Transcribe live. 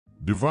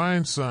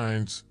Divine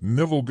Signs,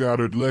 Neville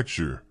Goddard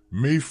Lecture,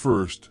 May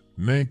 1st,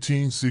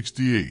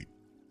 1968.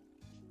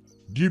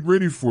 Get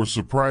ready for a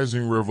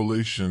surprising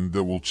revelation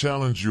that will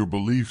challenge your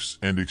beliefs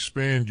and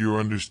expand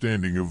your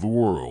understanding of the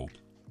world.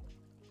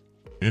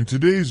 In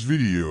today's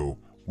video,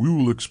 we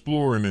will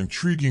explore an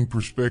intriguing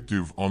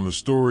perspective on the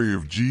story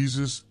of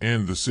Jesus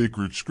and the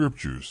sacred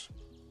scriptures.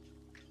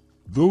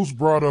 Those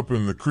brought up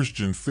in the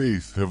Christian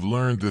faith have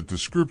learned that the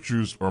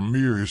scriptures are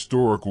mere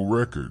historical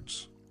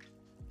records.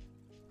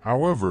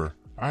 However,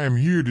 I am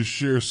here to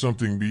share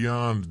something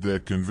beyond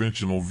that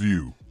conventional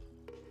view.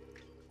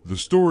 The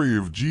story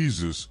of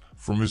Jesus,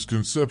 from his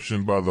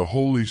conception by the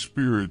Holy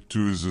Spirit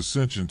to his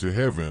ascension to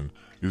heaven,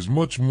 is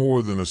much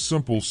more than a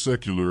simple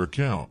secular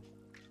account.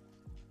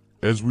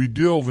 As we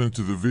delve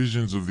into the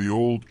visions of the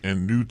Old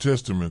and New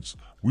Testaments,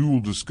 we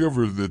will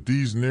discover that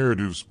these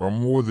narratives are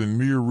more than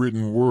mere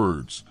written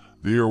words.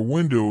 They are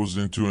windows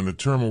into an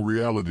eternal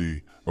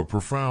reality, a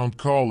profound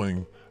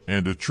calling,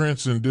 and a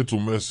transcendental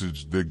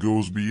message that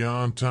goes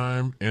beyond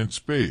time and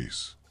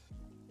space.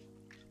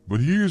 But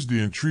here's the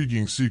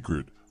intriguing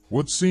secret.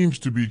 What seems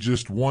to be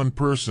just one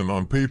person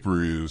on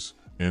paper is,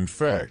 in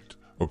fact,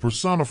 a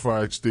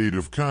personified state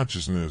of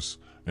consciousness,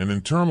 an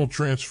internal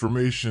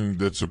transformation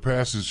that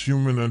surpasses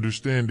human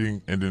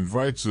understanding and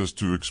invites us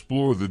to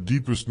explore the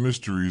deepest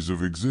mysteries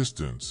of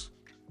existence.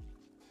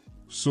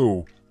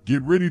 So,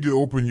 get ready to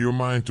open your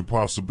mind to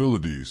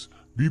possibilities.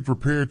 Be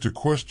prepared to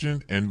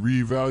question and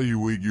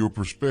reevaluate your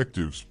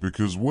perspectives,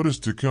 because what is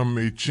to come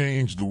may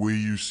change the way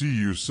you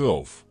see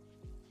yourself.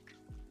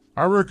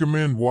 I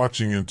recommend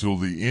watching until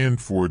the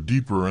end for a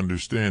deeper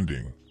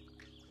understanding.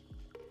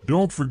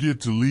 Don't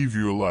forget to leave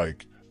your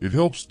like. It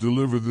helps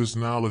deliver this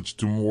knowledge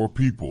to more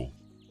people.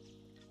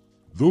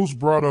 Those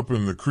brought up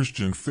in the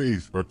Christian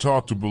faith are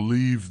taught to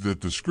believe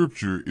that the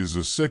scripture is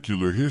a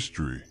secular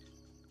history.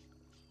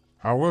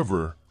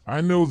 However, I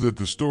know that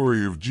the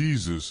story of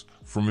Jesus,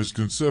 from his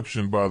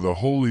conception by the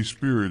Holy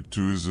Spirit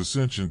to his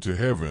ascension to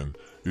heaven,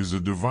 is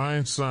a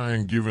divine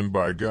sign given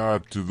by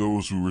God to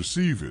those who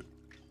receive it.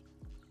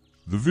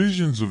 The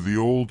visions of the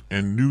Old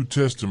and New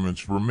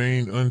Testaments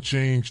remain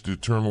unchanged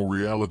eternal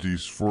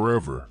realities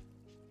forever.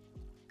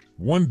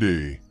 One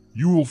day,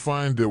 you will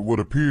find that what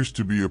appears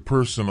to be a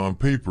person on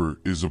paper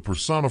is a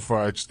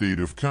personified state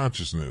of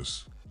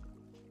consciousness.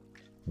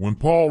 When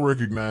Paul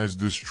recognized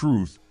this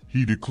truth,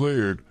 he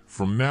declared,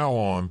 "From now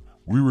on,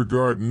 we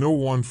regard no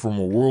one from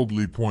a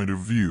worldly point of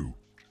view."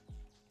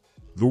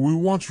 Though we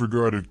once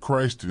regarded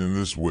Christ in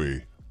this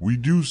way, we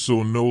do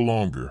so no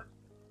longer.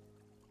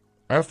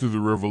 After the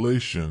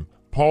revelation,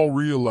 Paul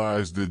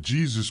realized that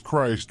Jesus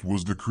Christ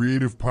was the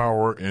creative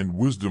power and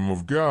wisdom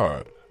of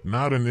God,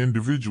 not an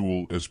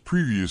individual as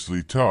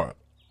previously taught.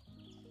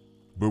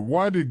 But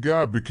why did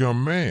God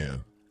become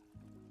man?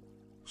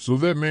 So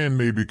that man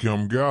may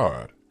become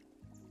God.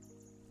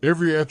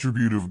 Every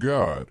attribute of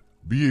God,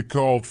 be it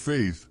called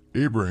faith,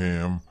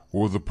 Abraham,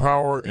 or the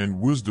power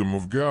and wisdom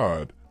of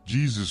God,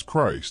 Jesus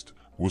Christ,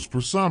 was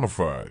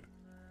personified.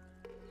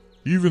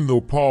 Even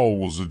though Paul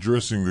was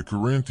addressing the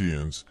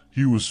Corinthians,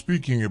 he was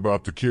speaking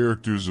about the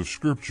characters of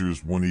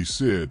scriptures when he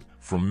said,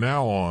 "From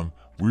now on,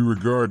 we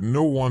regard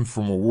no one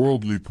from a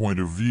worldly point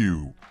of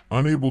view,"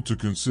 unable to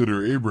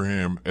consider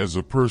Abraham as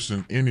a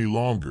person any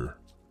longer.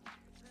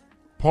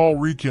 Paul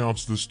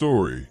recounts the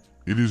story.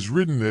 It is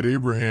written that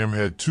Abraham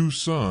had two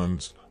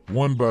sons,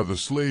 one by the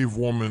slave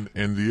woman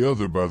and the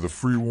other by the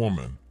free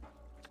woman.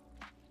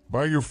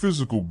 By your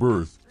physical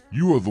birth,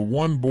 you are the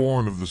one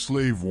born of the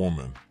slave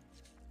woman.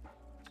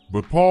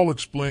 But Paul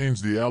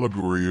explains the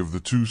allegory of the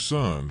two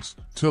sons,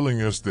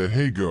 telling us that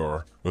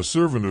Hagar, a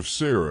servant of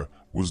Sarah,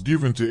 was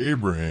given to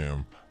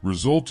Abraham,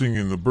 resulting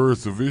in the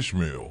birth of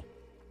Ishmael.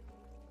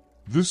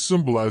 This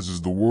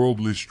symbolizes the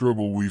worldly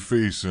struggle we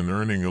face in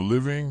earning a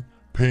living,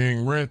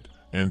 paying rent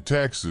and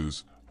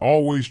taxes,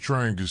 always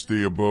trying to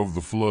stay above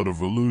the flood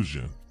of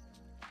illusion.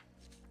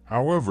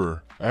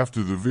 However,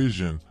 after the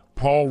vision,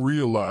 Paul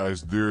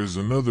realized there is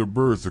another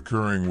birth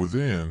occurring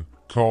within,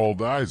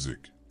 called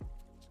Isaac.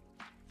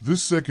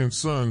 This second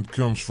son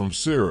comes from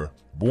Sarah,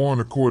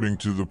 born according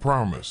to the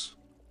promise.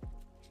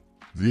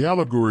 The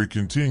allegory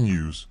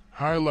continues,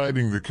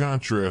 highlighting the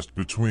contrast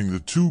between the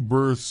two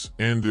births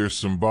and their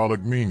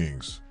symbolic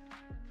meanings.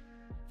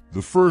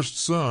 The first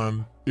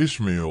son,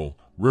 Ishmael,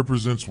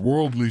 represents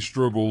worldly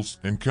struggles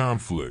and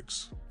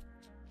conflicts.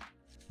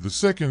 The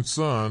second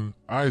son,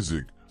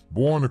 Isaac,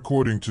 born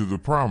according to the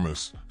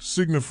promise,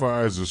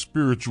 signifies a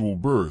spiritual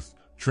birth,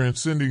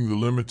 transcending the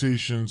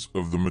limitations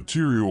of the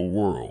material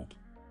world.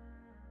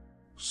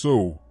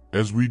 So,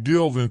 as we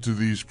delve into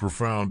these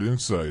profound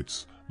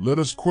insights, let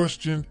us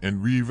question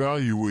and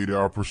reevaluate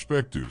our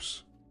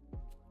perspectives.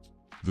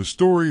 The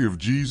story of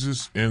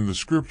Jesus and the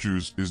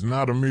scriptures is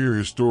not a mere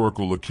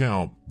historical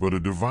account, but a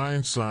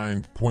divine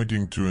sign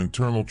pointing to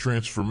internal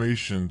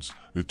transformations,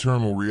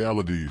 eternal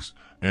realities,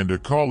 and a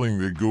calling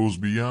that goes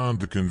beyond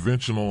the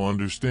conventional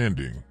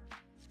understanding.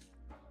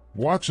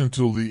 Watch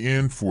until the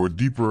end for a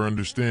deeper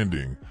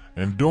understanding,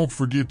 and don't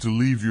forget to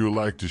leave your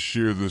like to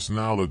share this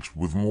knowledge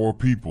with more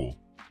people.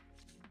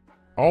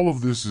 All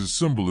of this is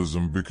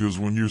symbolism because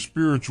when your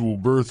spiritual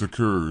birth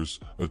occurs,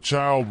 a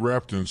child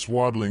wrapped in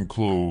swaddling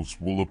clothes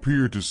will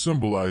appear to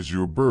symbolize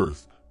your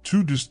birth,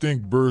 two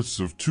distinct births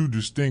of two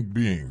distinct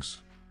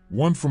beings,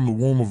 one from the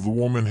womb of the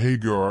woman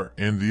Hagar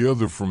and the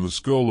other from the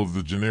skull of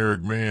the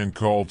generic man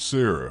called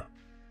Sarah.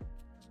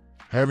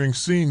 Having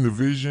seen the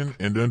vision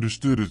and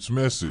understood its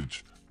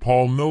message,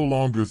 Paul no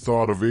longer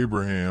thought of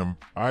Abraham,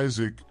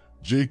 Isaac,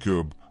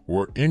 Jacob,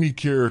 or any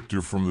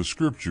character from the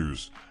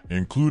scriptures,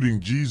 including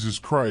Jesus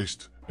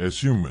Christ,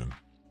 as human.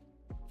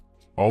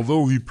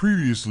 Although he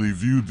previously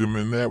viewed them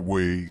in that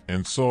way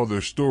and saw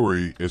their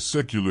story as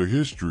secular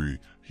history,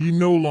 he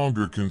no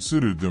longer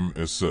considered them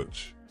as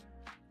such.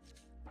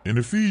 In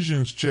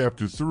Ephesians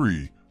chapter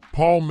 3,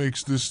 Paul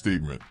makes this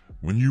statement: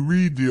 "When you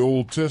read the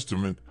Old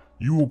Testament,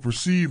 you will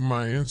perceive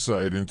my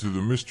insight into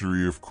the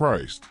mystery of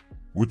Christ,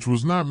 which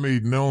was not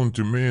made known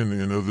to men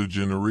in other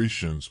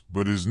generations,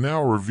 but is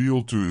now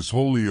revealed to his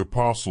holy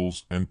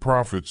apostles and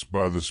prophets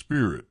by the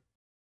Spirit."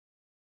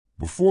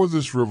 Before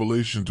this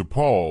revelation to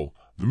Paul,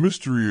 the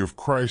mystery of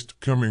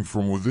Christ coming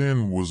from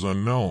within was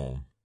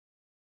unknown.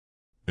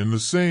 In the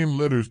same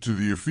letter to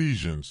the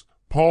Ephesians,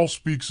 Paul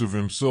speaks of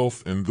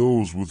himself and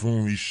those with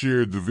whom he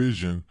shared the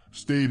vision,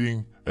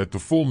 stating, "At the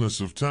fullness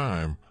of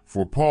time,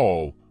 for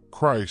Paul,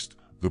 Christ,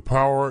 the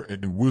power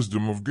and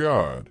wisdom of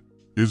God,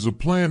 is a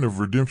plan of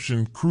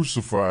redemption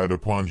crucified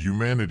upon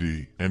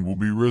humanity and will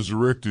be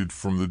resurrected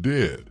from the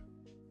dead.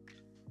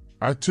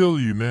 I tell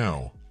you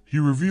now, he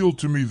revealed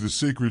to me the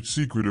sacred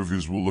secret of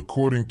his will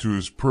according to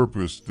his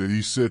purpose that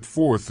he set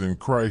forth in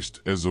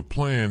Christ as a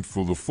plan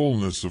for the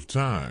fullness of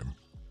time.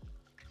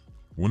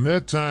 When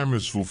that time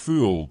is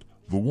fulfilled,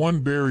 the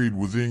one buried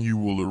within you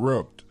will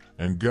erupt,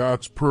 and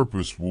God's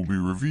purpose will be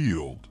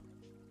revealed."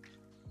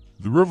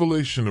 The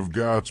revelation of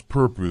God's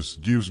purpose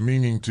gives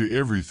meaning to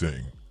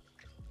everything.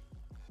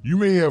 You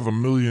may have $1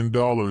 million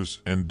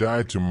and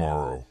die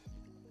tomorrow.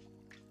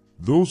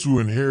 Those who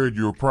inherit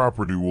your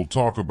property will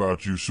talk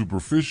about you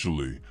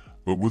superficially,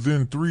 but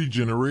within 3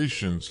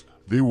 generations,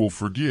 they will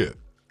forget.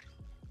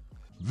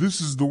 This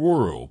is the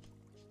world.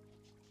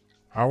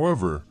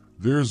 However,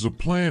 there is a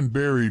plan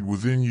buried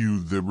within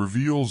you that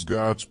reveals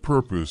God's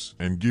purpose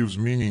and gives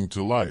meaning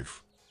to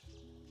life.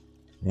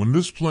 When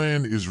this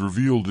plan is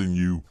revealed in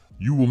you,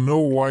 you will know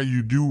why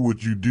you do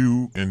what you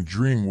do and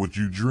dream what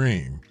you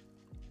dream.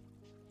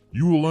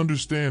 You will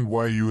understand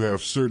why you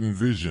have certain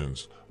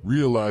visions,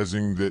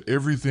 realizing that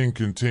everything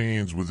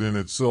contains within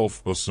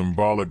itself a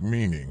symbolic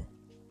meaning.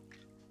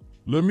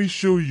 Let me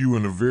show you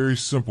in a very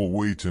simple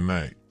way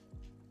tonight.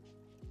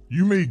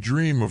 You may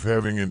dream of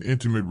having an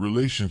intimate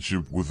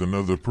relationship with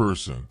another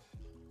person.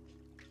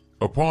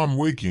 Upon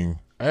waking,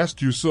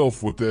 ask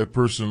yourself what that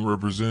person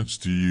represents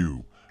to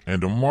you,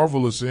 and a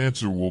marvelous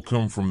answer will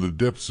come from the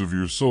depths of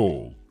your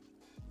soul.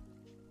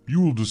 You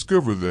will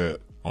discover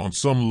that, on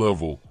some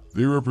level,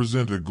 they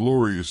represent a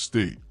glorious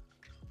state.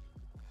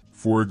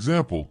 For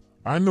example,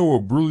 I know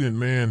a brilliant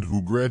man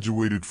who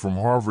graduated from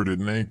Harvard at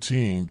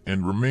 19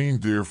 and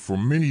remained there for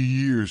many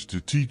years to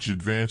teach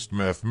advanced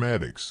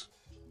mathematics.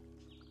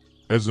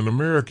 As an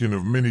American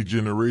of many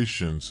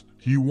generations,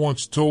 he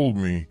once told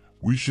me,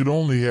 "We should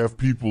only have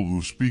people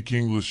who speak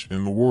English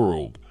in the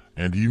world,"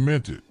 and he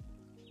meant it.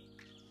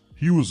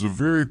 He was a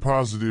very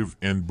positive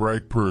and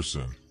bright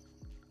person.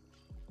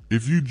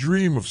 If you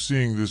dream of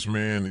seeing this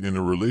man in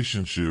a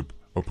relationship,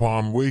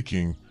 upon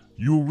waking,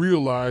 you'll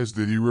realize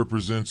that he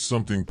represents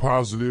something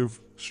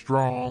positive,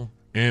 strong,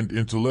 and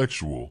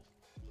intellectual.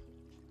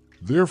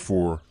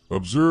 Therefore,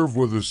 observe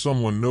whether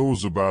someone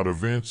knows about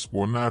events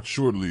or not.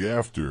 Shortly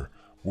after,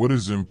 what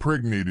is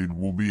impregnated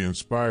will be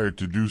inspired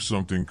to do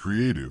something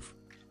creative.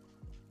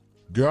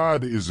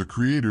 God is a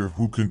creator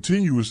who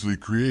continuously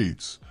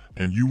creates,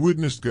 and you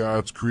witnessed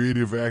God's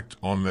creative act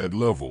on that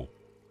level.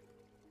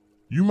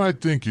 You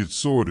might think it's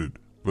sordid,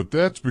 but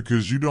that's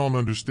because you don't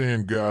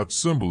understand God's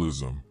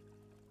symbolism.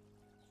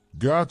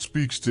 God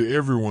speaks to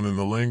everyone in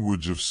the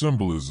language of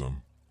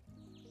symbolism.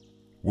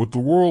 What the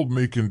world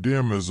may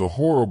condemn as a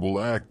horrible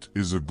act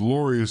is a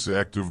glorious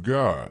act of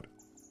God.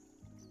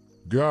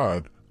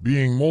 God,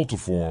 being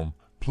multiform,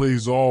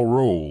 plays all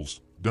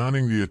roles,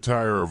 donning the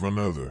attire of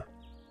another.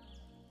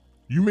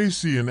 You may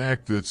see an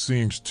act that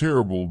seems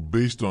terrible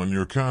based on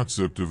your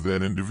concept of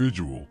that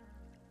individual.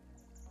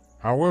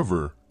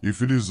 However,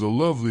 if it is a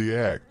lovely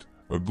act,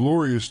 a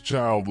glorious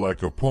child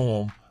like a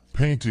poem,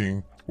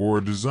 painting, or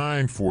a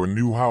design for a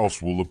new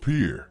house will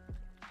appear.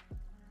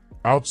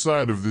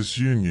 Outside of this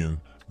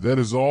union, that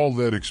is all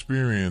that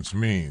experience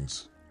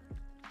means.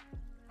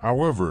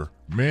 However,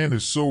 man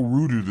is so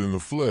rooted in the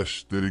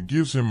flesh that it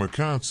gives him a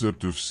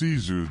concept of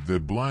Caesar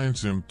that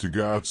blinds him to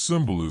God's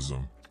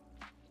symbolism.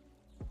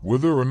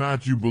 Whether or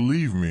not you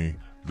believe me,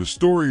 the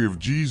story of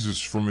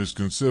Jesus from his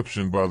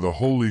conception by the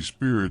Holy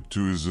Spirit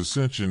to his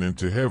ascension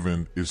into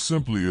heaven is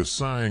simply a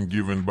sign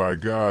given by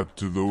God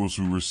to those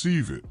who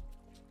receive it.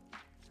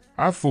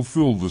 I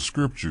fulfill the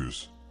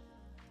scriptures.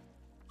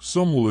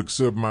 Some will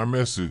accept my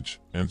message,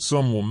 and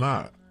some will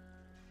not.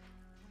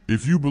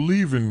 If you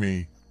believe in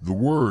me, the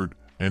Word,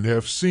 and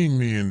have seen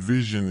me in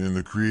vision in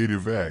the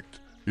creative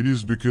act, it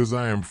is because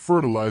I am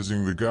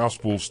fertilizing the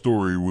gospel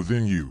story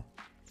within you.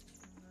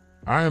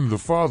 I am the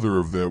father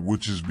of that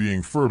which is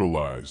being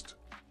fertilized.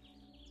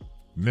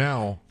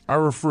 Now, I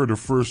refer to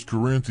 1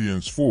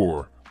 Corinthians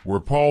 4, where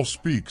Paul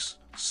speaks,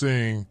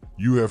 saying,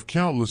 "You have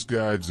countless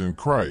guides in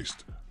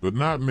Christ, but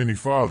not many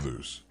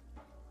fathers.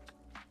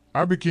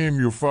 I became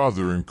your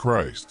father in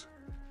Christ."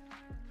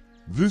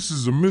 This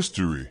is a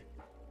mystery.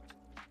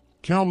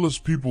 Countless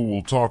people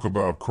will talk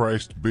about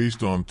Christ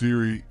based on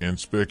theory and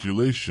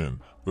speculation,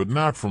 but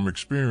not from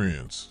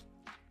experience.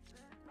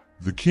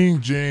 The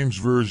King James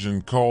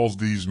Version calls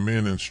these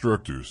men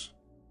instructors.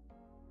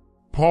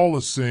 Paul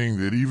is saying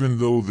that even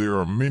though there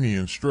are many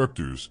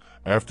instructors,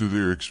 after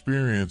their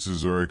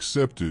experiences are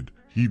accepted,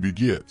 he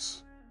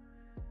begets.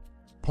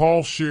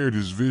 Paul shared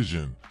his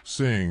vision,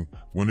 saying,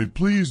 "When it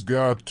pleased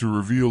God to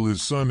reveal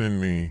his Son in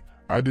me,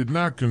 I did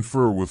not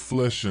confer with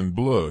flesh and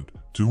blood.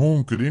 To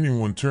whom could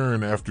anyone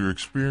turn after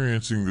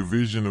experiencing the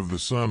vision of the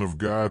Son of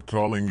God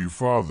calling you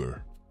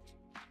Father?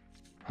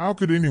 How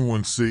could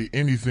anyone say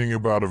anything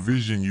about a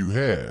vision you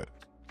had?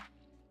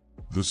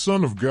 The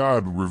Son of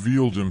God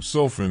revealed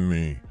himself in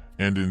me,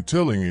 and in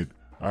telling it,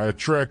 I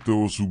attract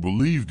those who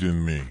believed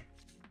in me.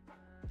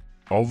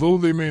 Although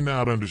they may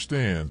not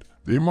understand,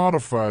 they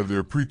modify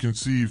their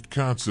preconceived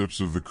concepts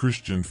of the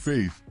Christian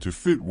faith to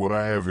fit what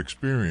I have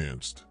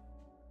experienced.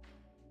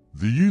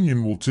 The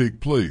union will take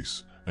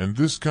place, and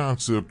this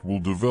concept will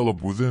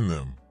develop within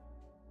them.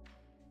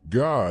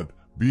 God,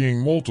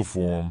 being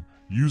multiform,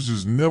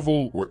 uses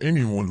Neville or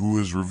anyone who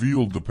has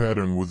revealed the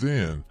pattern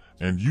within,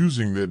 and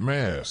using that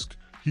mask,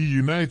 he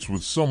unites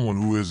with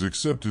someone who has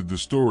accepted the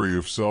story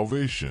of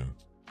salvation.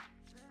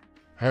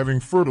 Having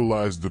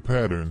fertilized the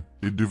pattern,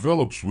 it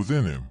develops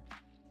within him.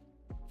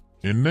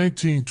 In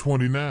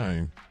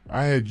 1929,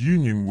 I had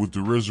union with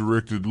the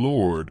resurrected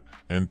Lord,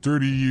 and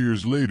 30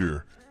 years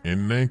later,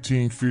 in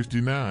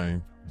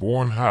 1959,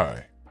 born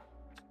high.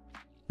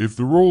 If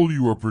the role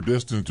you are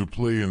predestined to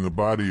play in the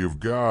body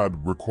of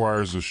God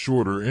requires a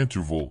shorter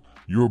interval,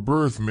 your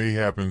birth may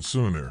happen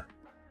sooner.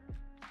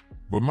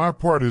 But my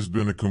part has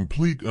been a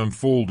complete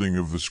unfolding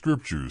of the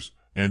scriptures,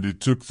 and it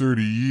took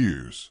 30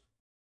 years.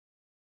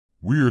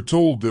 We are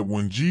told that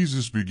when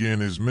Jesus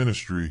began his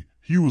ministry,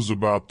 he was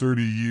about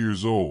 30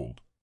 years old.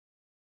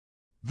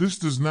 This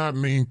does not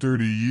mean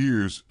 30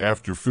 years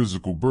after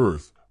physical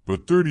birth,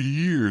 but 30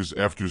 years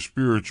after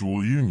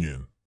spiritual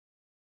union.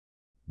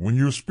 When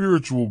your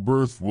spiritual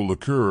birth will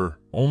occur,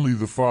 only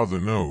the Father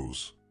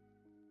knows.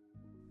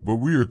 But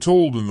we are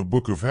told in the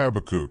book of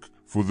Habakkuk,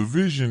 "For the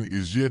vision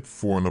is yet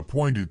for an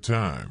appointed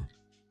time.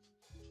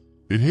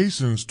 It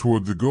hastens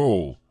toward the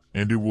goal,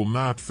 and it will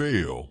not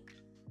fail.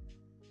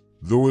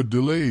 Though it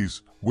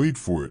delays, wait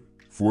for it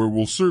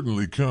will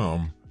certainly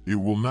come, it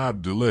will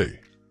not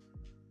delay."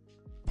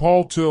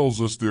 Paul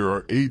tells us there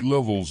are 8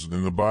 levels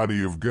in the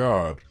body of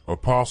God: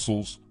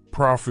 apostles,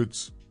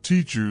 prophets,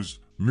 teachers,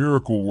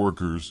 miracle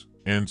workers,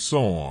 and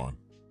so on.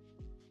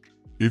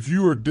 If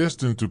you are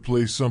destined to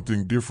play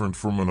something different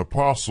from an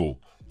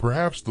apostle,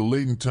 perhaps the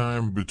latent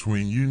time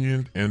between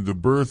union and the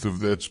birth of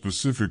that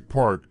specific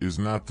part is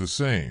not the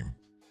same.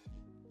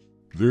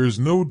 There is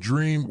no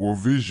dream or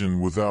vision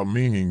without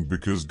meaning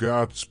because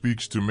God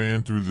speaks to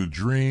man through the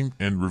dream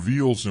and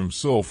reveals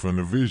himself in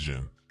a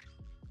vision.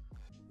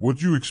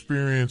 What you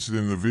experienced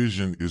in the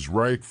vision is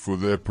right for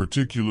that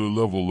particular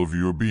level of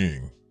your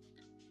being.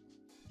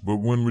 But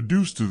when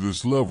reduced to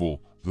this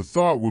level, the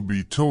thought would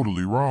be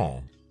totally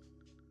wrong.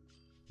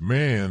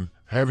 Man,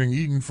 having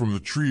eaten from the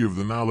tree of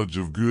the knowledge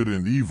of good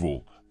and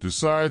evil,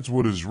 decides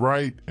what is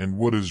right and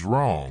what is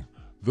wrong,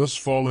 thus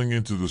falling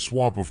into the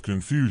swamp of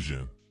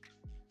confusion.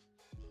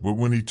 But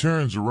when he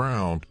turns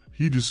around,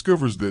 he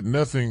discovers that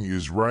nothing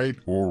is right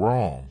or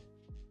wrong.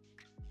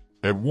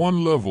 At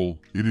one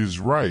level, it is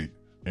right,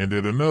 and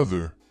at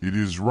another, it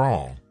is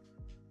wrong.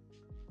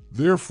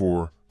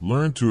 Therefore,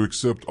 learn to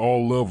accept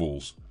all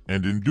levels,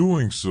 and in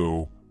doing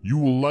so, you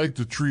will like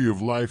the tree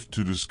of life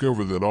to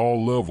discover that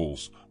all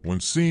levels, when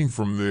seen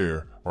from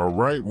there, are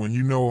right when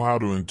you know how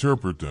to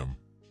interpret them.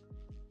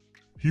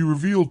 He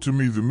revealed to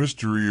me the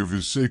mystery of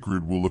his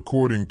sacred will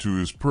according to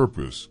his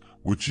purpose,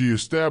 which he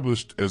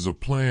established as a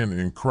plan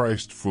in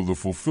Christ for the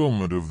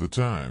fulfillment of the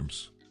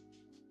times.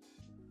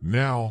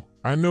 Now,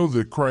 I know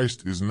that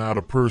Christ is not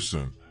a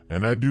person,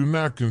 and I do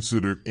not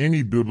consider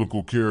any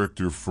biblical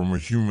character from a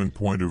human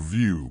point of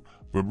view,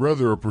 but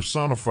rather a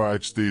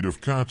personified state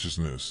of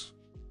consciousness.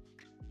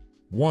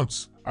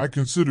 Once, I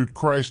considered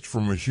Christ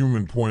from a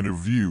human point of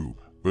view,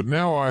 but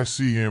now I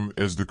see him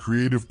as the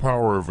creative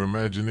power of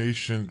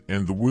imagination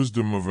and the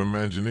wisdom of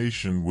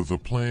imagination with a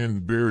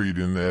plan buried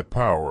in that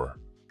power.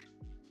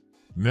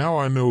 Now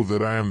I know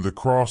that I am the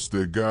cross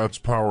that God's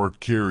power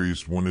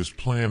carries when his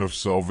plan of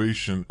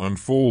salvation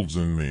unfolds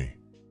in me.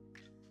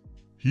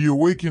 He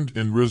awakened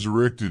and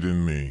resurrected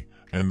in me,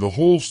 and the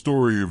whole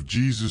story of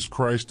Jesus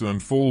Christ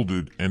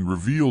unfolded and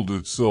revealed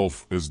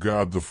itself as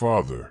God the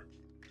Father.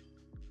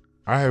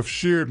 I have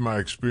shared my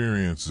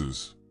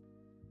experiences.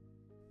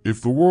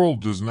 If the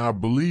world does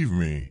not believe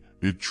me,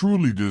 it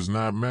truly does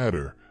not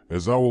matter,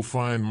 as I will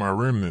find my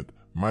remnant,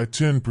 my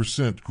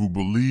 10% who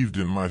believed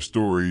in my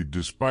story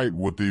despite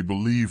what they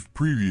believed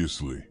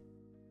previously.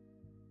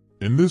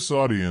 In this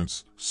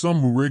audience,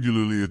 some who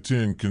regularly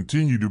attend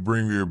continue to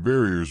bring their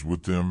barriers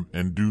with them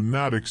and do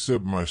not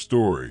accept my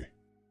story.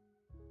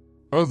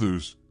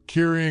 Others,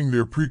 carrying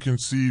their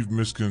preconceived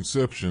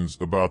misconceptions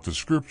about the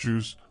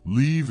scriptures,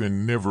 leave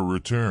and never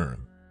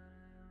return.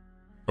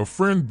 A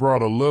friend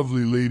brought a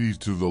lovely lady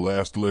to the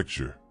last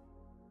lecture.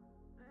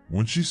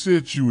 When she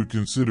said she would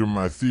consider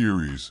my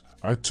theories,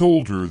 I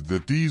told her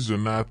that these are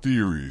not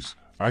theories,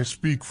 I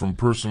speak from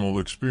personal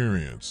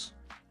experience.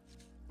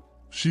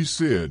 She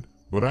said,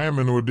 "But I am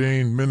an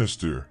ordained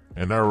minister,"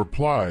 and I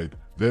replied,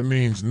 "That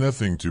means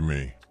nothing to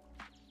me."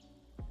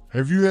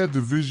 Have you had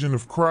the vision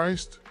of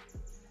Christ?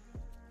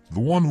 The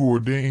one who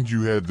ordained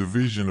you had the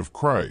vision of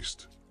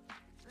Christ.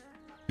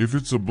 If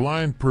it's a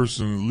blind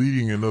person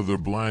leading another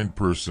blind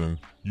person,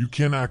 you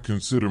cannot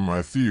consider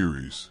my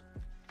theories.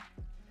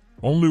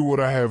 Only what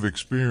I have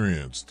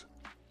experienced.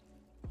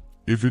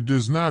 If it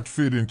does not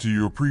fit into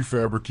your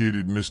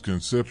prefabricated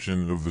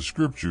misconception of the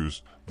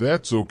scriptures,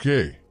 that's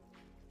okay.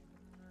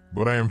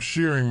 But I am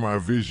sharing my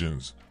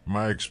visions,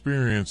 my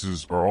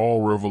experiences are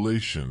all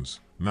revelations,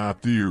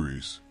 not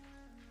theories.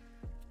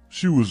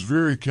 She was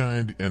very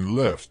kind and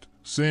left,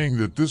 saying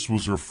that this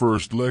was her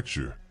first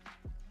lecture.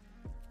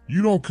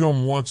 You don't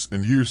come once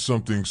and hear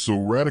something so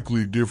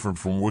radically different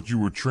from what you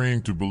were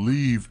trained to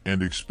believe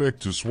and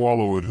expect to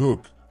swallow it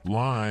hook,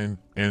 line,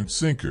 and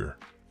sinker.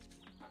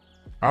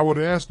 I would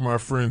ask my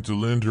friend to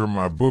lend her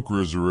my book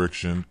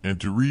Resurrection and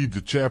to read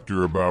the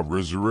chapter about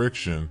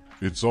resurrection.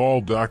 It's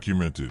all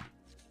documented.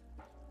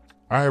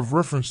 I have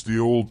referenced the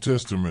Old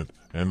Testament,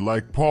 and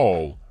like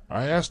Paul,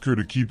 I ask her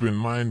to keep in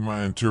mind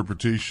my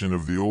interpretation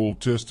of the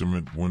Old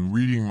Testament when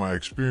reading my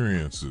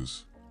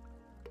experiences.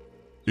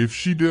 If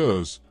she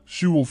does,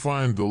 she will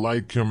find the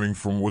light coming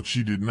from what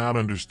she did not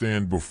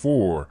understand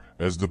before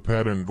as the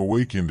pattern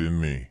awakened in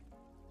me.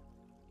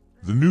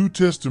 The New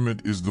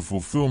Testament is the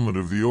fulfillment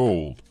of the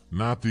Old,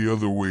 not the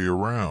other way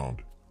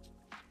around.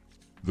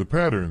 The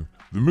pattern,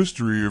 the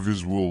mystery of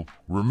His will,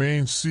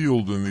 remains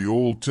sealed in the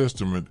Old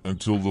Testament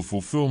until the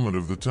fulfillment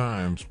of the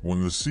times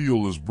when the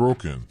seal is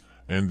broken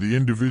and the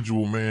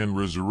individual man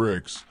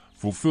resurrects,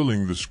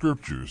 fulfilling the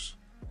scriptures.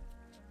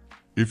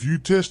 If you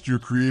test your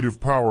creative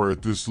power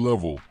at this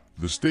level,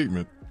 the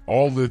statement,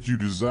 "All that you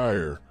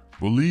desire,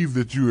 believe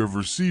that you have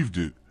received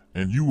it,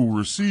 and you will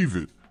receive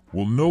it,"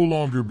 will no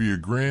longer be a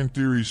grand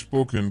theory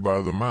spoken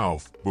by the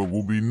mouth, but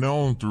will be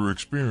known through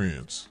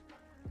experience.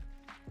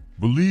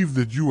 Believe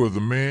that you are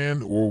the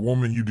man or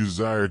woman you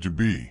desire to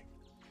be.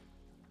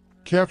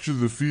 Capture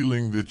the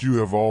feeling that you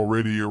have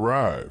already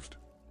arrived.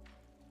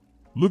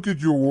 Look at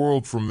your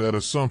world from that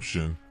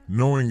assumption,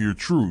 knowing your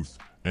truth,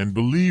 and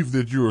believe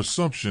that your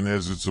assumption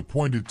has its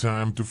appointed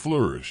time to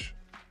flourish.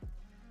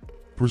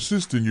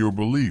 Persist in your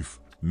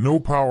belief. No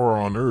power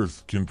on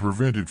earth can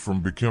prevent it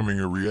from becoming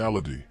a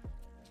reality.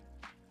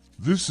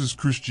 This is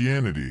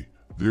Christianity.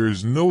 There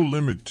is no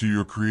limit to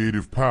your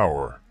creative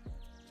power.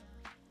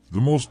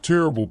 The most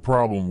terrible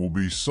problem will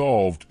be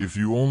solved if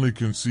you only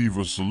conceive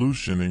a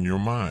solution in your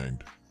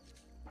mind.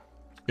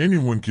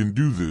 Anyone can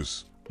do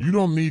this. You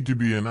don't need to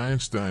be an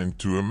Einstein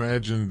to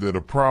imagine that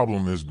a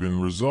problem has been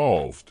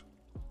resolved.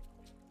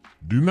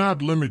 Do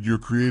not limit your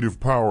creative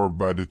power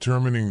by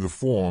determining the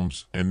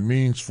forms and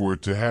means for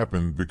it to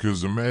happen,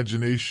 because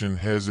imagination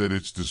has at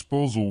its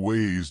disposal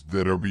ways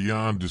that are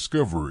beyond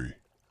discovery.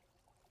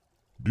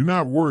 Do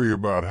not worry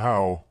about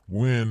how,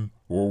 when,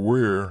 or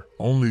where,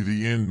 only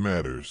the end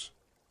matters.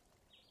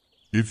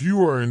 If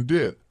you are in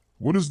debt,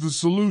 what is the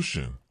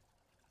solution?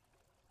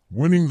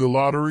 Winning the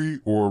lottery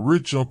or a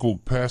rich uncle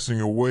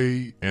passing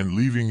away and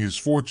leaving his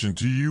fortune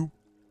to you?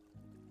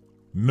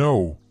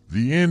 No,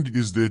 the end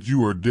is that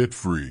you are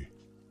debt-free.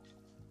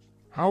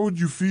 How would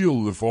you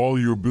feel if all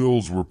your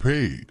bills were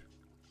paid?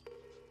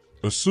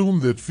 Assume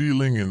that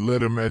feeling and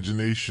let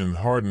imagination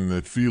harden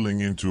that feeling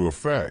into a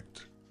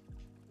fact.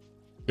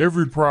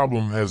 Every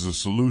problem has a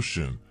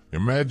solution.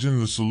 Imagine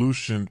the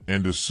solution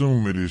and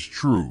assume it is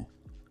true.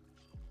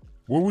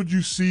 What would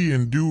you see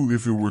and do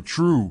if it were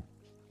true?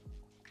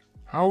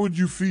 How would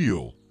you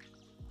feel?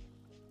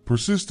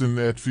 Persist in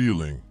that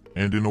feeling,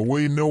 and in a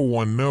way no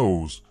one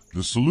knows,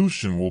 the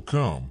solution will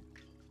come.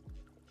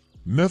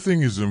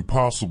 Nothing is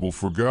impossible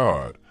for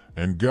God,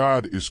 and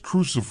God is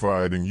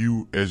crucified in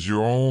you as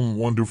your own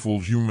wonderful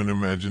human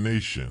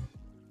imagination.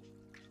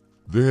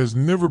 There has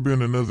never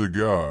been another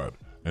God,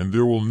 and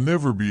there will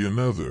never be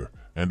another,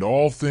 and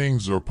all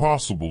things are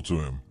possible to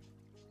Him.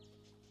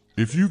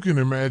 If you can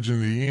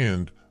imagine the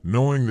end,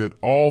 knowing that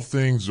all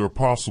things are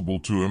possible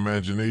to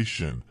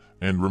imagination,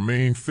 and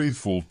remain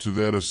faithful to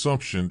that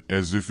assumption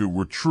as if it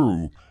were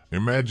true,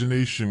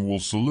 imagination will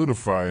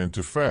solidify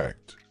into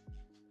fact.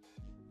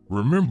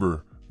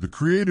 Remember, the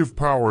creative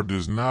power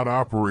does not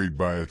operate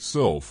by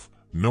itself.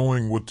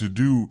 Knowing what to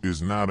do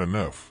is not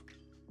enough.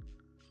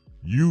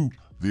 You,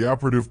 the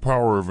operative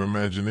power of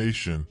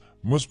imagination,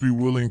 must be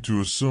willing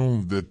to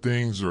assume that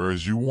things are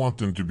as you want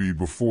them to be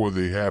before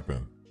they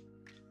happen.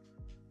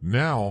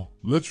 Now,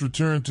 let's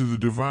return to the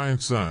divine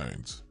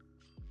signs.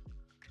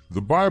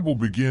 The Bible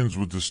begins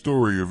with the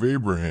story of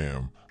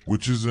Abraham,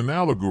 which is an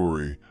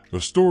allegory, a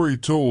story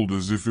told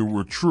as if it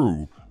were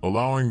true,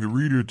 allowing the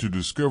reader to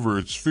discover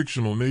its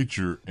fictional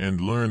nature and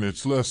learn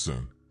its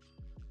lesson.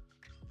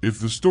 If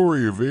the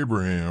story of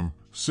Abraham,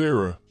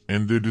 Sarah,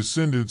 and their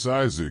descendants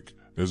Isaac,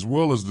 as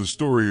well as the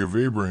story of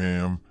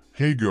Abraham,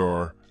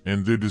 Hagar,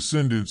 and their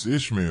descendants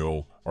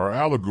Ishmael, are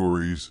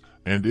allegories,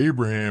 and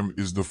Abraham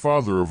is the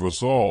father of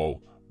us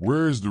all,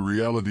 where is the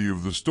reality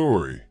of the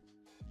story?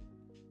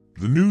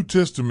 The New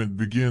Testament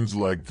begins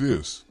like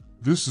this.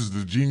 This is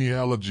the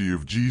genealogy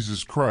of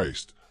Jesus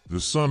Christ,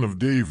 the son of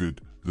David,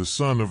 the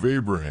son of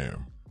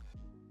Abraham.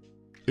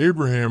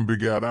 Abraham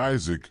begot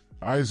Isaac,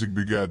 Isaac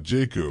begot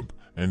Jacob,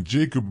 and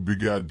Jacob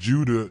begot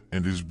Judah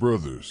and his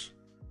brothers.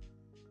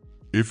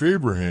 If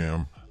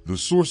Abraham, the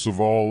source of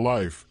all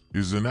life,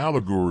 is an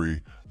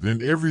allegory,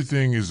 then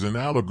everything is an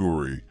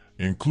allegory,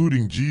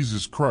 including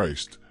Jesus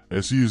Christ,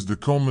 as he is the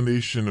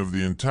culmination of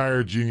the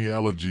entire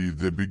genealogy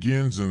that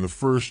begins in the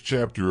first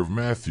chapter of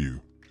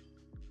Matthew.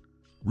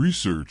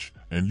 Research,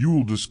 and you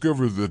will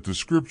discover that the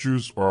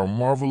scriptures are a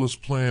marvelous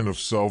plan of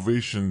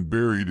salvation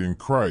buried in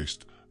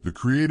Christ, the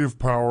creative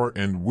power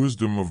and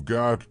wisdom of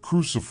God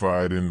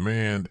crucified in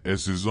man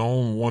as his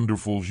own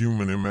wonderful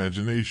human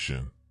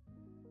imagination.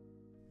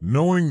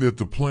 Knowing that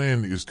the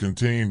plan is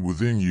contained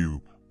within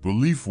you,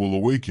 belief will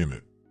awaken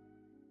it.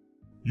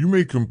 You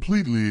may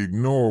completely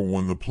ignore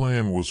when the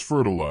plan was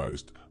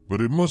fertilized,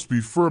 but it must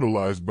be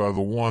fertilized by the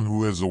one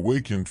who has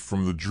awakened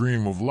from the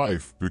dream of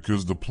life,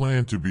 because the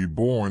plan to be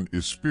born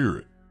is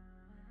spirit.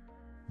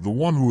 The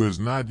one who has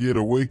not yet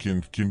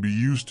awakened can be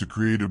used to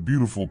create a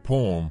beautiful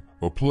poem,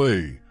 a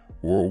play,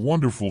 or a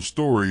wonderful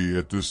story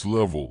at this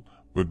level,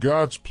 but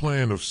God's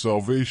plan of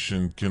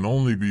salvation can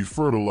only be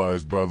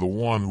fertilized by the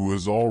one who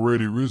has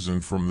already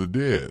risen from the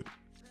dead.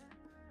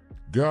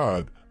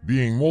 God,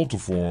 being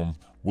multiform,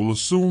 will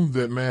assume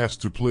that mass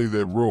to play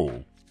that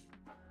role.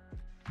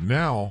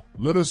 Now,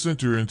 let us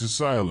enter into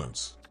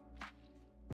silence.